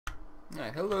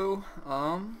Alright, hello.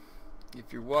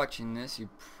 If you're watching this, you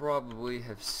probably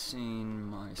have seen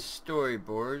my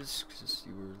storyboards because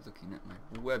you were looking at my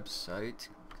website.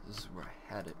 This is where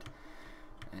I had it,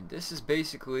 and this is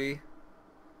basically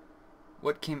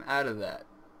what came out of that.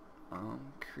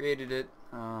 Created it,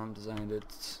 designed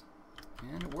it,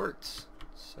 and it worked.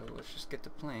 So let's just get to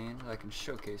playing. I can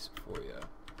showcase it for you.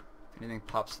 If anything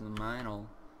pops in the mind, I'll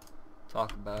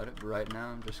talk about it. But right now,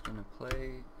 I'm just gonna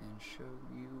play and show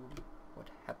you what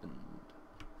happened.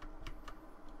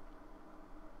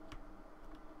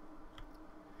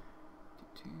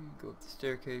 Go up the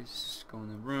staircase, go in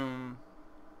the room,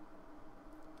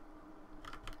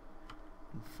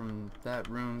 and from that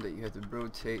room that you had to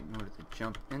rotate in order to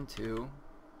jump into,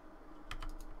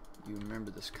 you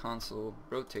remember this console,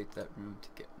 rotate that room to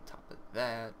get on top of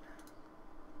that.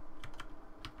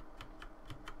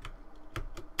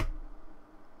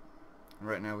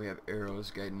 Right now we have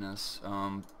arrows guiding us,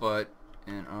 but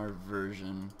in our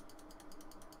version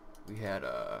we have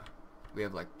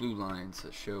like blue lines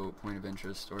that show point of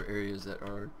interest or areas that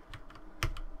are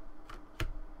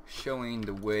showing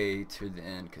the way to the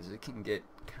end, because it can get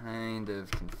kind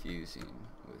of confusing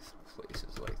with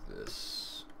places like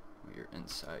this where you're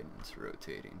inside and it's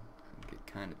rotating. It can get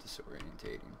kind of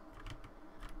disorientating.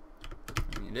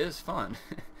 I mean, it is fun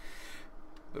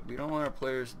but we don't want our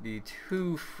players to be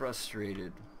too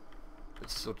frustrated but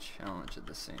still challenged at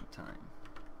the same time.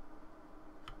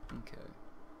 Okay,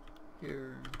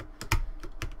 here,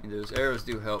 I mean, those arrows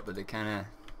do help, but they kind of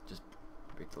just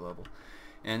break the level.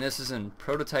 And this is in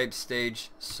prototype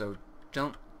stage, so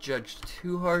don't judge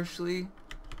too harshly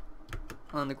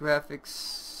on the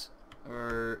graphics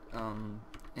or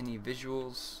any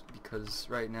visuals, because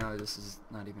right now this is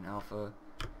not even alpha,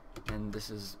 and this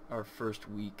is our first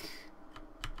week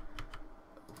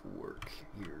of work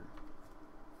here.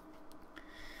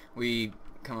 We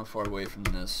come a far way from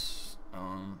this.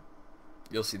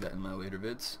 You'll see that in my later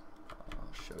vids.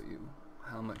 I'll show you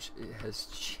how much it has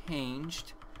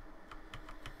changed.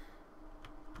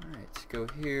 Alright, go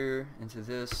here into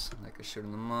this, like I showed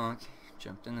in the mock.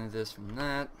 Jumped into this from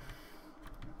that.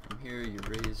 From here you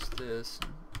raise this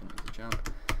and make the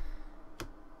jump.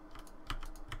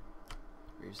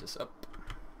 Raise this up.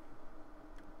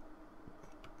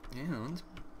 And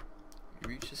you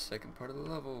reach the second part of the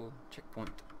level,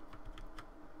 checkpoint.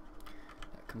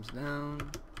 That comes down.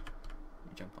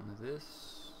 You jump onto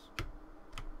this.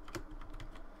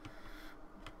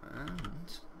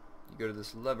 And you go to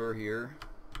this lever here.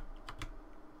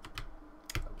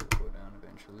 That will go down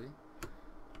eventually.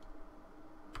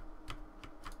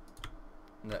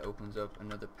 And that opens up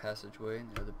another passageway in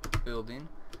the other building.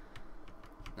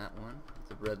 That one,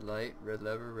 the red light, red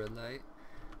lever, red light.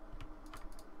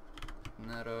 Open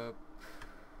that up.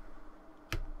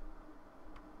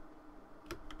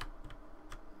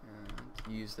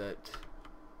 And use that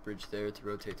bridge there to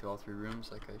rotate to all three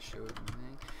rooms like I showed in the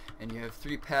thing. And you have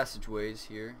three passageways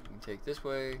here. You can take this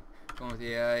way, going with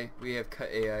AI. We have cut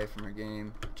AI from our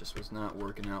game. It just was not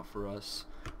working out for us.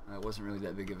 It wasn't really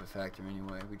that big of a factor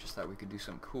anyway. We just thought we could do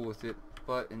something cool with it,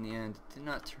 but in the end it did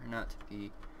not turn out to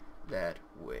be that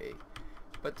way.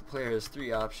 But the player has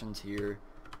three options here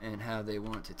and how they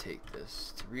want to take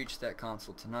this. To reach that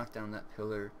console, to knock down that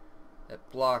pillar that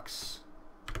blocks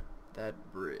that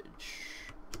bridge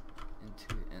into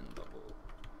the end level.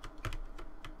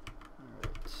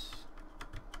 Alright.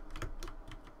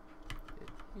 Hit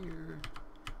here.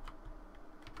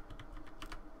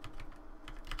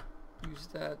 Use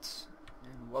that,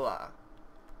 and voila.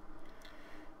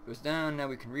 Goes down, now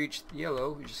we can reach the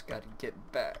yellow, we just gotta get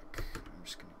back. I'm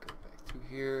just gonna go back through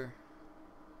here.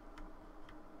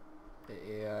 The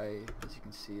AI, as you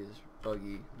can see, is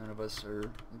buggy. None of us are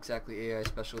exactly AI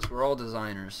specialists, we're all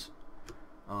designers.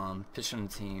 Pitch on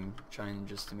the team, trying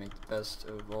just to make the best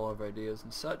of all of our ideas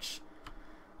and such.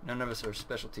 None of us are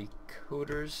specialty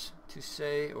coders to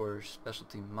say, or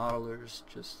specialty modelers,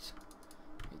 just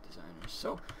designers.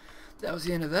 So that was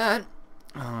the end of that.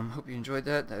 Hope you enjoyed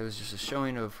that. That was just a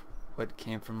showing of what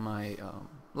came from my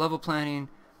level planning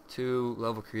to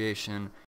level creation.